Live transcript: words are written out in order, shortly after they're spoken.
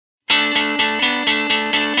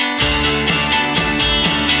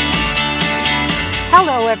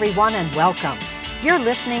everyone, and welcome. You're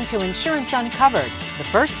listening to Insurance Uncovered, the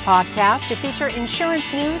first podcast to feature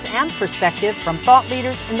insurance news and perspective from thought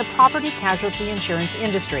leaders in the property casualty insurance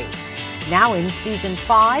industry. Now in Season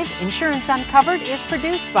 5, Insurance Uncovered is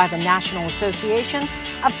produced by the National Association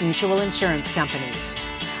of Mutual Insurance Companies.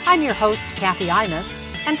 I'm your host, Kathy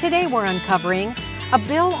Imus, and today we're uncovering a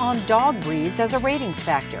bill on dog breeds as a ratings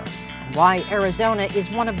factor, and why Arizona is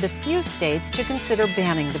one of the few states to consider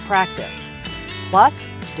banning the practice. Plus,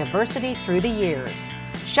 diversity through the years.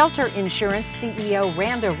 Shelter Insurance CEO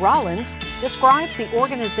Randa Rollins describes the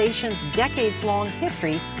organization's decades-long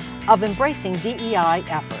history of embracing DEI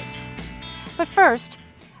efforts. But first,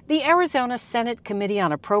 the Arizona Senate Committee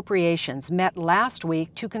on Appropriations met last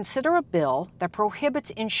week to consider a bill that prohibits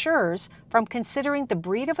insurers from considering the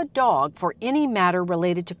breed of a dog for any matter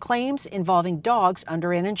related to claims involving dogs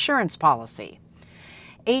under an insurance policy.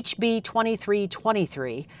 HB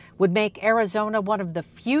 2323 would make Arizona one of the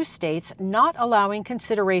few states not allowing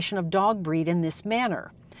consideration of dog breed in this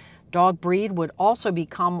manner. Dog breed would also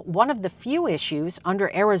become one of the few issues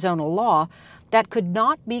under Arizona law that could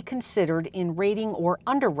not be considered in rating or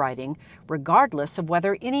underwriting, regardless of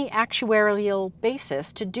whether any actuarial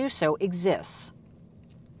basis to do so exists.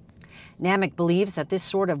 NAMIC believes that this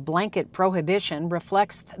sort of blanket prohibition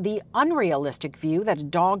reflects the unrealistic view that a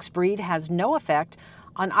dog's breed has no effect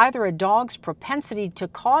on either a dog's propensity to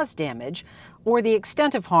cause damage or the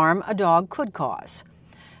extent of harm a dog could cause.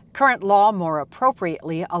 Current law more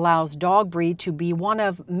appropriately allows dog breed to be one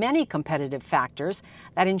of many competitive factors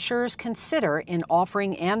that insurers consider in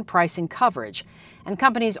offering and pricing coverage, and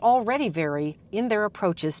companies already vary in their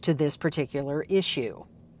approaches to this particular issue.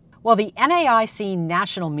 Well, the NAIC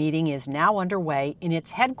National Meeting is now underway in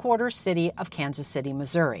its headquarters city of Kansas City,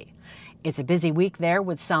 Missouri. It's a busy week there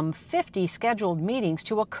with some 50 scheduled meetings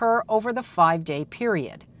to occur over the 5-day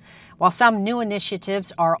period. While some new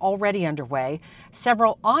initiatives are already underway,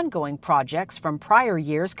 several ongoing projects from prior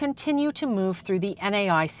years continue to move through the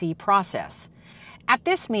NAIC process. At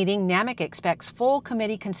this meeting, NAMIC expects full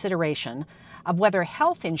committee consideration of whether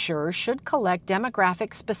health insurers should collect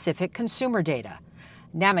demographic-specific consumer data.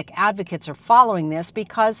 NAMIC advocates are following this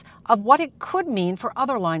because of what it could mean for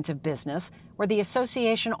other lines of business where the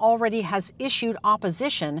association already has issued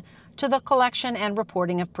opposition to the collection and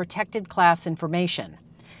reporting of protected class information.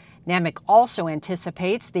 NAMIC also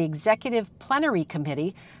anticipates the Executive Plenary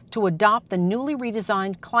Committee to adopt the newly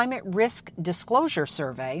redesigned Climate Risk Disclosure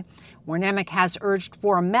Survey, where NAMIC has urged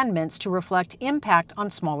for amendments to reflect impact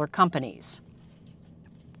on smaller companies.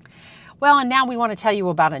 Well, and now we want to tell you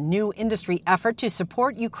about a new industry effort to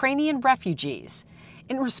support Ukrainian refugees.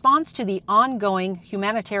 In response to the ongoing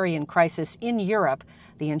humanitarian crisis in Europe,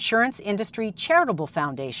 the Insurance Industry Charitable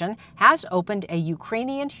Foundation has opened a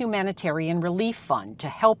Ukrainian humanitarian relief fund to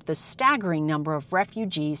help the staggering number of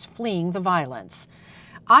refugees fleeing the violence.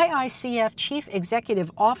 IICF Chief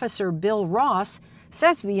Executive Officer Bill Ross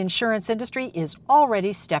says the insurance industry is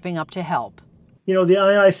already stepping up to help. You know, the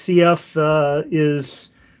IICF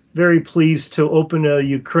is very pleased to open a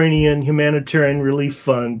Ukrainian humanitarian relief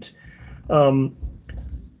fund.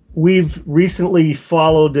 We've recently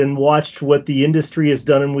followed and watched what the industry has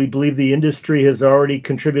done, and we believe the industry has already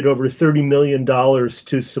contributed over $30 million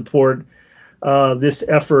to support this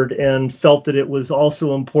effort, and felt that it was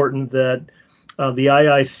also important that the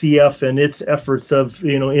IICF and its efforts of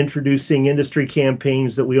introducing industry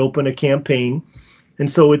campaigns, that we open a campaign.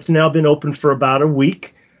 And so it's now been open for about a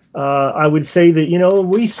week. I would say that,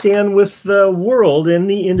 we stand with the world and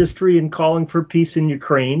the industry in calling for peace in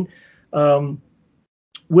Ukraine.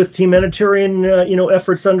 With humanitarian,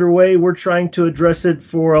 efforts underway, we're trying to address it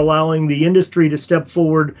for allowing the industry to step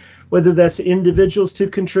forward, whether that's individuals to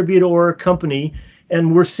contribute or a company.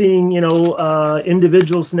 And we're seeing,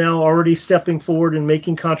 individuals now already stepping forward and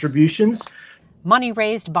making contributions. Money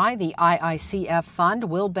raised by the IICF fund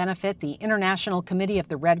will benefit the International Committee of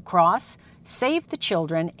the Red Cross, Save the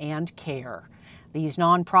Children, and CARE. These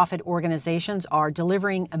nonprofit organizations are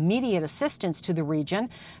delivering immediate assistance to the region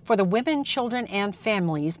for the women, children, and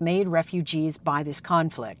families made refugees by this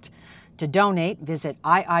conflict. To donate, visit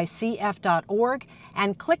iicf.org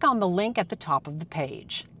and click on the link at the top of the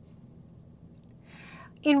page.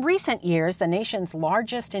 In recent years, the nation's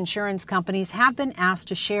largest insurance companies have been asked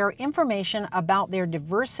to share information about their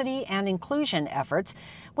diversity and inclusion efforts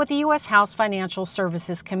with the U.S. House Financial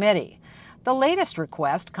Services Committee. The latest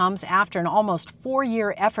request comes after an almost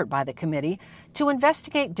 4-year effort by the committee to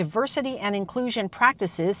investigate diversity and inclusion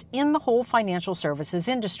practices in the whole financial services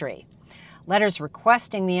industry. Letters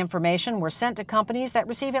requesting the information were sent to companies that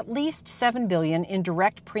receive at least $7 billion in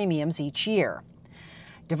direct premiums each year.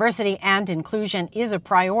 Diversity and inclusion is a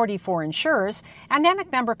priority for insurers, and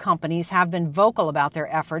NAMIC member companies have been vocal about their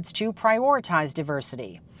efforts to prioritize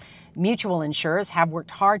diversity. Mutual insurers have worked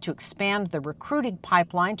hard to expand the recruiting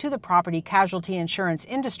pipeline to the property casualty insurance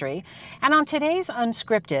industry. And on today's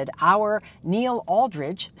Unscripted, our Neil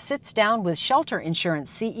Aldridge sits down with Shelter Insurance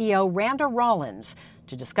CEO Randa Rollins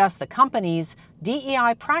to discuss the company's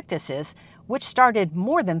DEI practices, which started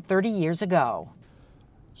more than 30 years ago.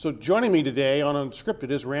 So joining me today on Unscripted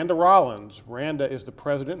is Randa Rollins. Randa is the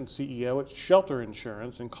president and CEO at Shelter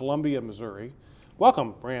Insurance in Columbia, Missouri.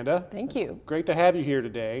 Welcome, Randa. Thank you. Great to have you here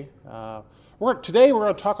today. Today we're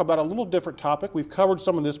going to talk about a little different topic. We've covered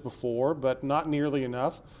some of this before, but not nearly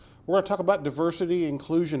enough. We're going to talk about diversity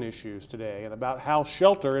inclusion issues today and about how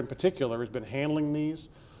Shelter in particular has been handling these.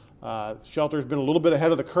 Shelter has been a little bit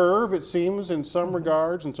ahead of the curve, it seems, in some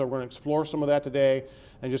regards, and so we're going to explore some of that today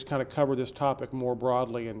and just kind of cover this topic more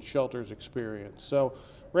broadly in Shelter's experience. So,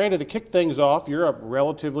 Randa, to kick things off, you're a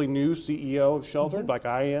relatively new CEO of Shelter, like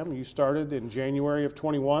I am. You started in January of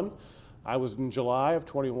 21. I was in July of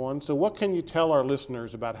 21. So what can you tell our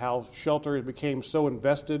listeners about how Shelter became so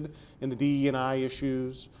invested in the DE&I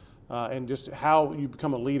issues and just how you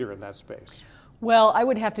become a leader in that space? Well, I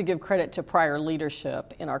would have to give credit to prior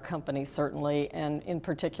leadership in our company, certainly, and in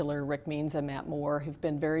particular Rick Means and Matt Moore, who've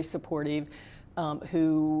been very supportive,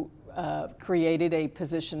 who created a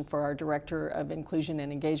position for our Director of Inclusion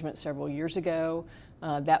and Engagement several years ago.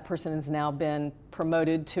 That person has now been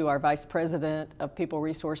promoted to our Vice President of People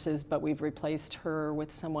Resources, but we've replaced her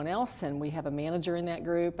with someone else, and we have a manager in that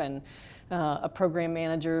group and a program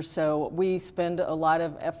manager. So we spend a lot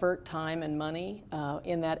of effort, time, and money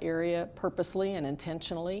in that area purposely and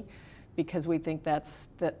intentionally because we think that's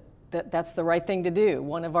the right thing to do.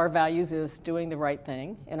 One of our values is doing the right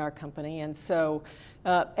thing in our company. And so,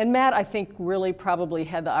 and Matt, I think, really probably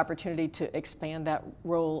had the opportunity to expand that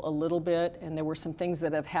role a little bit. And there were some things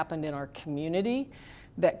that have happened in our community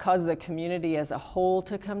that caused the community as a whole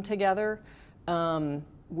to come together.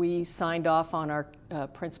 We signed off on our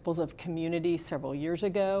principles of community several years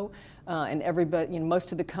ago, and everybody,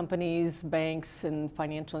 most of the companies, banks, and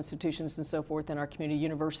financial institutions and so forth in our community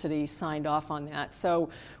university signed off on that. So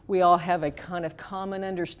we all have a kind of common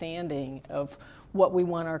understanding of what we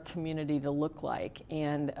want our community to look like,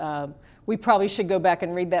 and we probably should go back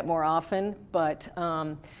and read that more often. But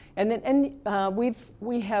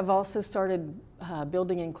we have also started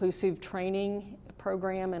building inclusive training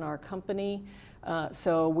program in our company.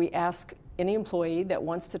 So we ask any employee that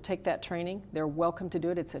wants to take that training, they're welcome to do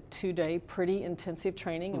it. It's a 2-day, pretty intensive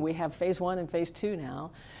training, and we have phase 1 and phase 2 now.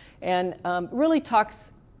 And really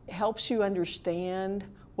helps you understand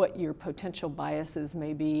what your potential biases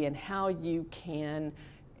may be and how you can,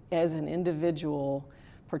 as an individual,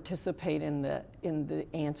 participate in the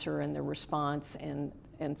answer and the response and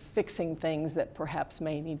fixing things that perhaps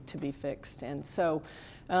may need to be fixed. And so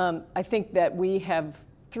I think that we have,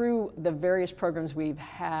 through the various programs we've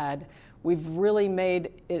had, we've really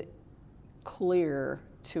made it clear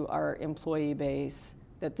to our employee base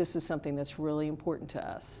that this is something that's really important to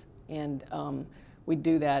us. And we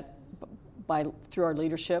do that through our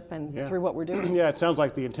leadership and through what we're doing. Yeah, it sounds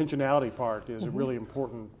like the intentionality part is a really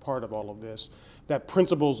important part of all of this. That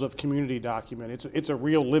principles of community document, it's a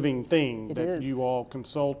real living thing that you all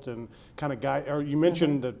consult and kind of guide. Or you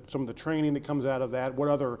mentioned some of the training that comes out of that. What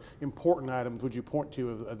other important items would you point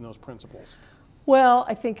to in those principles? Well,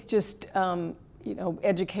 I think just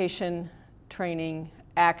education, training,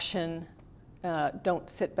 action. Don't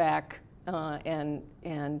sit back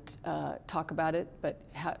and talk about it, but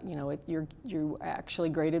you're actually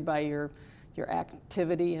graded by your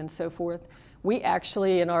activity and so forth. We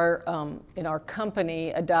actually in our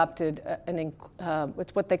company adopted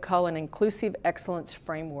it's what they call an inclusive excellence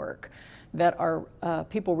framework that our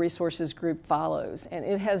people resources group follows, and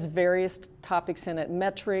it has various topics in it: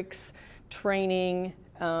 metrics, training,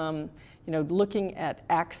 looking at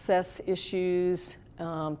access issues,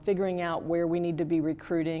 figuring out where we need to be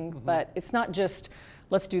recruiting. But it's not just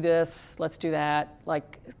let's do this, let's do that,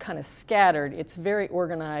 like kind of scattered. It's very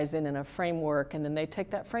organized and in a framework, and then they take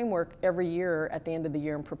that framework every year at the end of the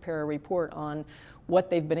year and prepare a report on what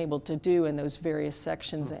they've been able to do in those various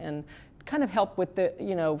sections and kind of help with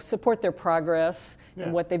support their progress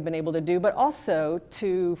and what they've been able to do, but also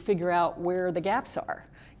to figure out where the gaps are.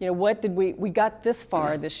 What did we got this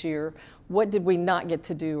far this year, what did we not get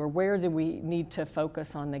to do, or where do we need to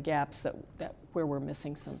focus on the gaps that where we're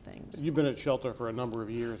missing some things. You've been at Shelter for a number of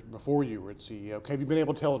years before you were at CEO. Have you been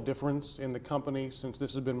able to tell a difference in the company since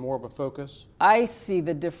this has been more of a focus? I see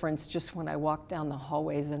the difference just when I walk down the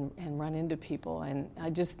hallways and run into people, and I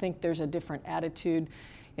just think there's a different attitude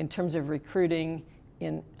in terms of recruiting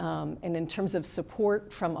and in terms of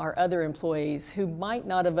support from our other employees who might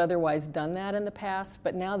not have otherwise done that in the past,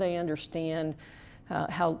 but now they understand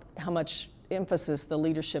how much emphasis the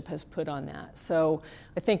leadership has put on that. So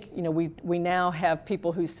I think, you know, we now have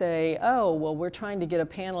people who say, oh, well, we're trying to get a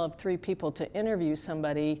panel of 3 people to interview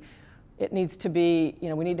somebody. It needs to be, you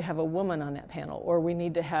know, we need to have a woman on that panel, or we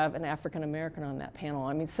need to have an African American on that panel.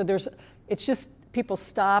 I mean, so it's just people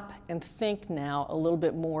stop and think now a little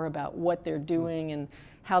bit more about what they're doing and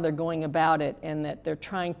how they're going about it, and that they're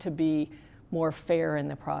trying to be more fair in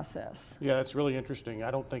the process. Yeah, that's really interesting.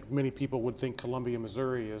 I don't think many people would think Columbia,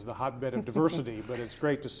 Missouri is the hotbed of diversity, but it's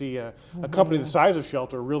great to see a company the size of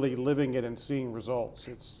Shelter really living it and seeing results.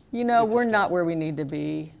 It's we're not where we need to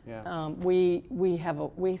be. Yeah.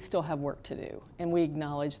 We still have work to do, and we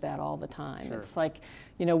acknowledge that all the time. Sure. It's like,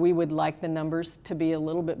 we would like the numbers to be a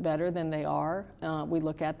little bit better than they are. We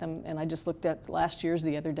look at them, and I just looked at last year's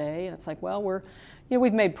the other day, and it's like, well,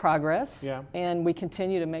 we've made progress, and we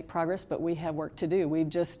continue to make progress, but we have work to do. We've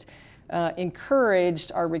just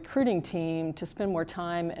encouraged our recruiting team to spend more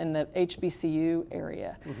time in the HBCU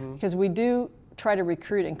area, because we do try to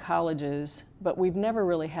recruit in colleges, but we've never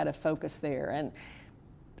really had a focus there. And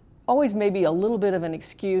always maybe a little bit of an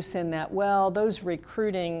excuse in that, well, those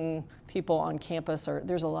recruiting people on campus,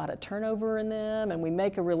 there's a lot of turnover in them, and we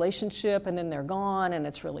make a relationship and then they're gone and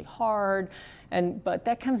it's really hard. But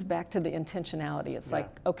that comes back to the intentionality. It's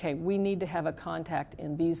like, okay, we need to have a contact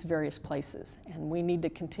in these various places, and we need to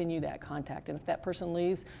continue that contact. And if that person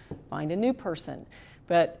leaves, find a new person.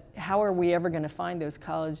 But how are we ever going to find those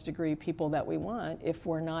college degree people that we want if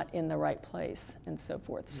we're not in the right place, and so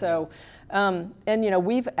forth? So,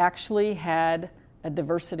 we've actually had a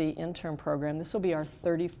diversity intern program. This will be our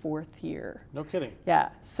 34th year. No kidding. Yeah.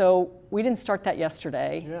 So we didn't start that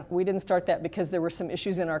yesterday. Yeah. We didn't start that because there were some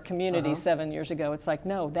issues in our community 7 years ago. It's like,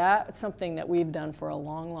 no, that's something that we've done for a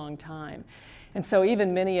long, long time. And so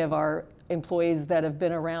even many of our employees that have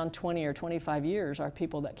been around 20 or 25 years are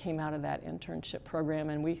people that came out of that internship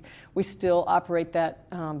program, and we still operate that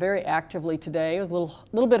very actively today. It was a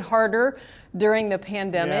little bit harder during the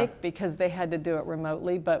pandemic because they had to do it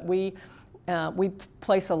remotely, but we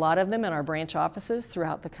place a lot of them in our branch offices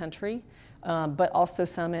throughout the country, but also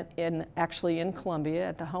some actually in Columbia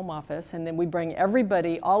at the home office. And then we bring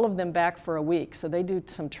everybody, all of them, back for a week. So they do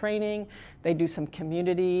some training, they do some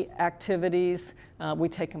community activities. We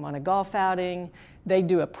take them on a golf outing. They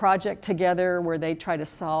do a project together where they try to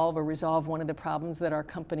solve or resolve one of the problems that our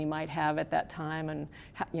company might have at that time, and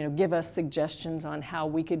give us suggestions on how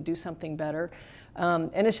we could do something better.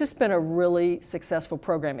 And it's just been a really successful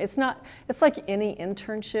program. It's like any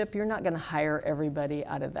internship. You're not going to hire everybody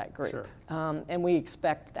out of that group. Sure. And we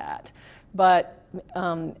expect that. But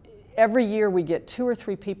every year we get 2 or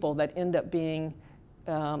 3 people that end up being,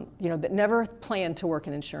 that never planned to work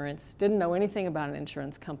in insurance, didn't know anything about an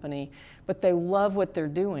insurance company, but they love what they're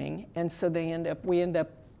doing. And so we end up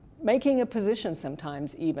making a position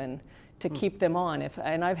sometimes even to keep them on.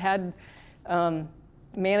 And I've had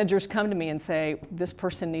managers come to me and say, this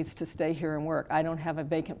person needs to stay here and work. I don't have a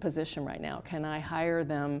vacant position right now. Can I hire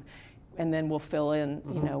them? And then we'll fill in,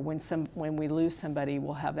 when we lose somebody,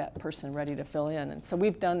 we'll have that person ready to fill in. And so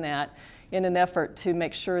we've done that in an effort to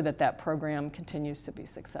make sure that program continues to be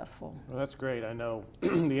successful. Well, that's great. I know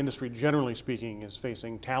the industry, generally speaking, is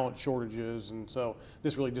facing talent shortages, and so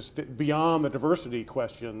this really just fit beyond the diversity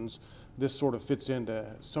questions. This sort of fits into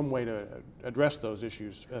some way to address those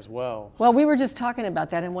issues as well. Well, we were just talking about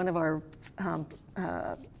that in one of our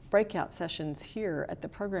breakout sessions here at the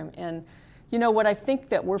program. And what I think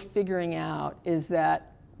that we're figuring out is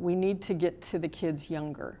that we need to get to the kids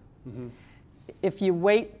younger. Mm-hmm. If you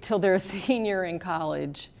wait till they're a senior in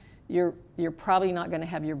college, you're probably not going to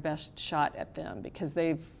have your best shot at them, because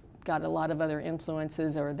they've got a lot of other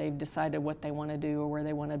influences, or they've decided what they want to do or where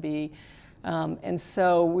they want to be. And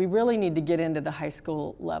so we really need to get into the high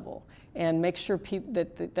school level and make sure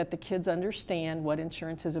that the kids understand what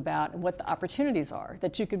insurance is about and what the opportunities are,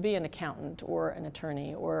 that you could be an accountant or an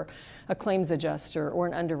attorney or a claims adjuster or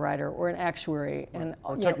an underwriter or an actuary.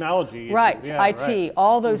 Or technology. Right, yeah, IT, right.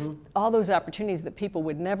 All those opportunities that people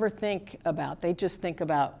would never think about. They just think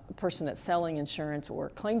about the person that's selling insurance or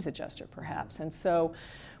claims adjuster perhaps. And so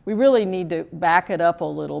we really need to back it up a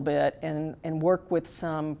little bit and work with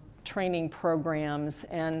some training programs,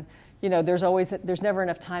 and there's never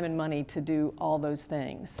enough time and money to do all those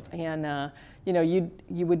things, and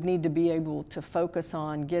you would need to be able to focus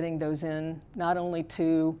on getting those in not only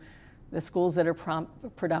to the schools that are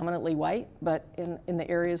predominantly white, but in the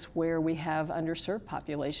areas where we have underserved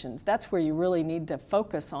populations. That's where you really need to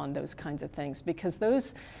focus on those kinds of things, because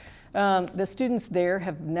those The students there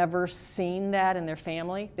have never seen that in their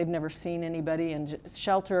family. They've never seen anybody in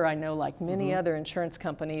shelter. I know, like many other insurance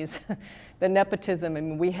companies, the nepotism. I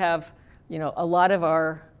mean, we have, a lot of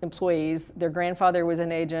our employees, their grandfather was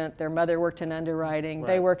an agent, their mother worked in underwriting,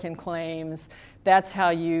 they work in claims. That's how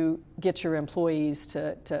you get your employees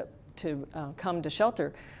to come to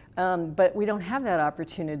shelter. But we don't have that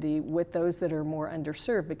opportunity with those that are more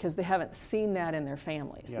underserved because they haven't seen that in their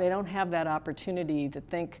families. Yeah. They don't have that opportunity to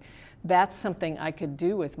think that's something I could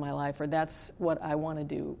do with my life, or that's what I want to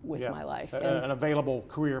do with my life. An available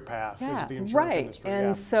career path is the insurance industry.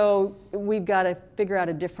 And so we've got to figure out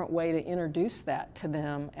a different way to introduce that to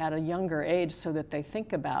them at a younger age so that they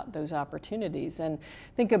think about those opportunities and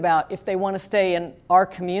think about if they want to stay in our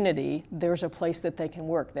community, there's a place that they can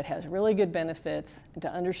work that has really good benefits, and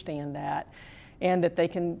to understand that, and that they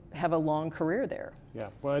can have a long career there. Yeah,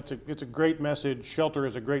 well, it's a great message. Shelter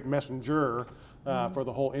is a great messenger for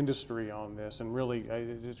the whole industry on this, and really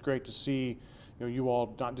it's great to see you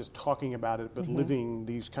all not just talking about it, but living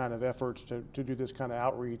these kind of efforts to do this kind of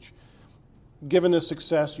outreach. Given the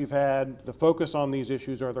success you've had, the focus on these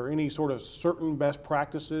issues, are there any sort of certain best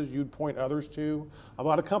practices you'd point others to? A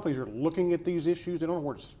lot of companies are looking at these issues, they don't know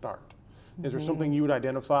where to start. Is there something you would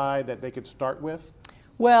identify that they could start with?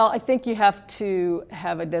 Well, I think you have to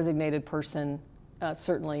have a designated person,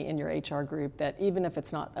 certainly in your HR group, that even if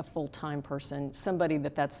it's not a full-time person, somebody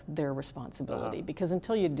that's their responsibility. Because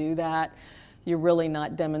until you do that, you're really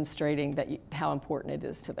not demonstrating how important it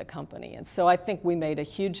is to the company. And so I think we made a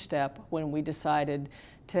huge step when we decided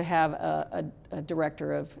to have a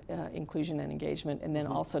director of inclusion and engagement, and then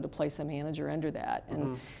also to place a manager under that.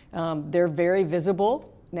 And they're very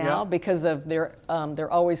visible now because of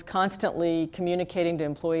they're always constantly communicating to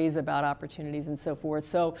employees about opportunities and so forth.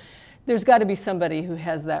 So there's got to be somebody who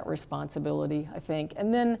has that responsibility, I think.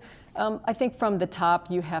 And then I think from the top,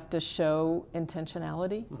 you have to show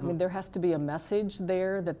intentionality. I mean, there has to be a message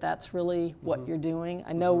there that's really what you're doing.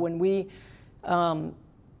 I know when we,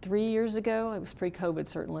 3 years ago, it was pre-COVID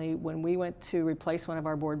certainly, when we went to replace one of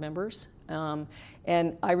our board members.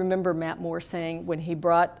 And I remember Matt Moore saying when he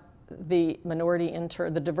brought the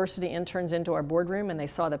the diversity interns into our boardroom and they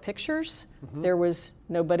saw the pictures, there was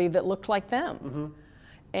nobody that looked like them.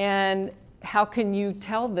 And how can you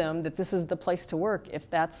tell them that this is the place to work if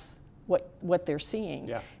that's what they're seeing?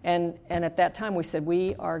 Yeah. And at that time we said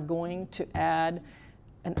we are going to add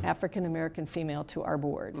an African American female to our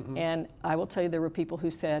board. And I will tell you, there were people who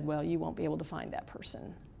said, well, you won't be able to find that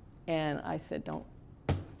person. And I said,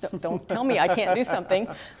 don't tell me I can't do something.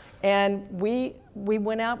 And we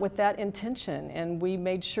went out with that intention, and we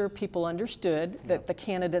made sure people understood that the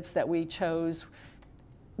candidates that we chose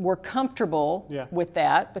were comfortable with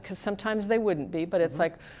that, because sometimes they wouldn't be, but it's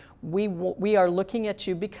like, we are looking at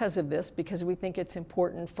you because of this, because we think it's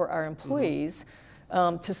important for our employees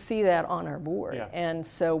to see that on our board. Yeah. And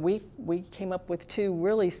so we came up with 2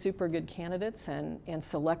 really super good candidates and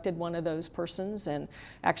selected one of those persons, and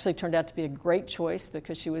actually turned out to be a great choice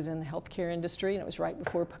because she was in the healthcare industry and it was right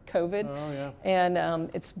before COVID. Oh, yeah. And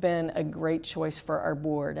it's been a great choice for our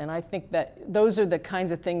board. And I think that those are the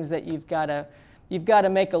kinds of things that you've got to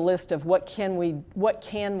make a list of what can we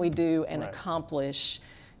do and accomplish.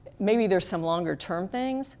 Maybe there's some longer term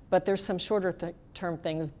things, but there's some shorter term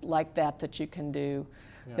things like that you can do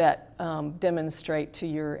that demonstrate to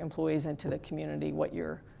your employees and to the community what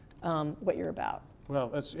you're about.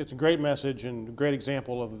 Well, it's a great message and a great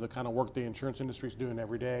example of the kind of work the insurance industry is doing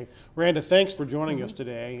every day. Randa, thanks for joining us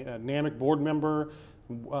today. NAMIC board member,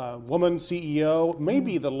 woman CEO,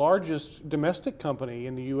 maybe the largest domestic company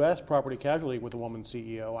in the U.S. property casualty with a woman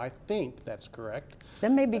CEO. I think that's correct.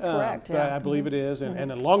 That may be correct. I believe it is,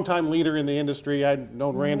 and a longtime leader in the industry. I've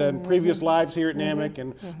known Randa in previous lives here at NAMIC,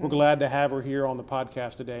 and we're glad to have her here on the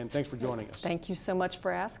podcast today. And thanks for joining us. Thank you so much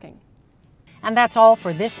for asking. And that's all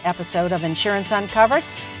for this episode of Insurance Uncovered.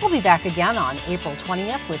 We'll be back again on April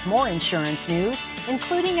 20th with more insurance news,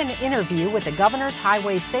 including an interview with the Governor's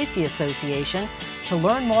Highway Safety Association to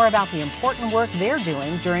learn more about the important work they're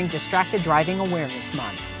doing during Distracted Driving Awareness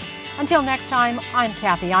Month. Until next time, I'm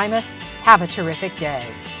Kathy Imus. Have a terrific day.